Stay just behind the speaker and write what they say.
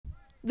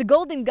The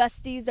Golden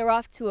Gusties are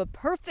off to a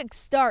perfect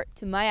start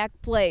to MIAC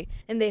play,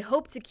 and they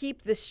hope to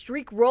keep the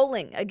streak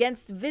rolling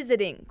against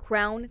visiting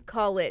Crown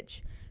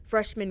College.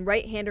 Freshman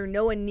right-hander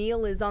Noah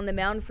Neal is on the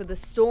mound for the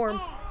Storm.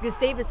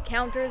 Gustavus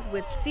counters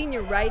with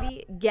senior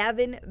righty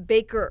Gavin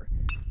Baker.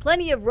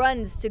 Plenty of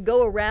runs to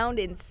go around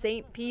in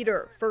St.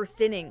 Peter. First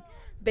inning,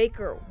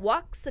 Baker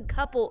walks a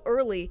couple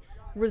early,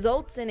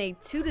 results in a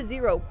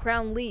 2-0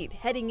 Crown lead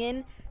heading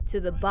in to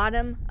the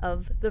bottom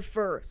of the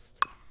first.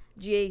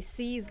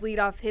 GAC's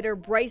leadoff hitter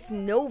Bryce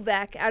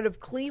Novak out of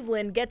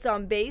Cleveland gets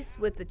on base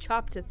with the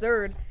chop to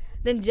third.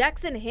 Then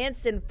Jackson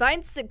Hansen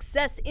finds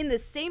success in the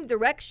same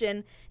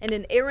direction, and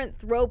an errant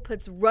throw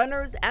puts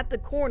runners at the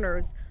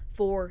corners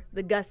for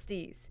the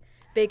Gusties.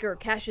 Baker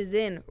cashes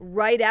in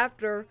right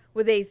after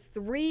with a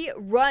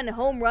 3-run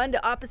home run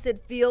to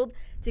opposite field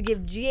to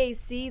give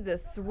GAC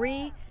the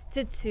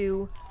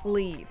 3-2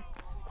 lead.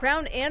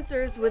 Crown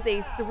answers with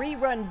a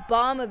 3-run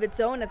bomb of its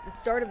own at the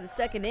start of the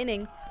second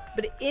inning,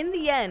 but in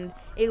the end,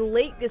 a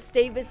late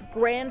Gustavus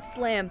grand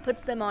slam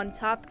puts them on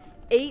top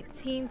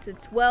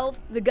 18-12.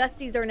 The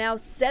Gusties are now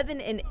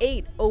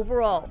 7-8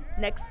 overall.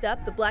 Next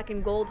up, the Black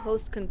and Gold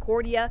host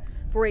Concordia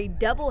for a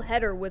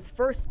doubleheader with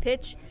first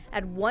pitch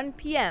at 1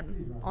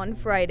 p.m. on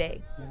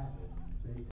Friday.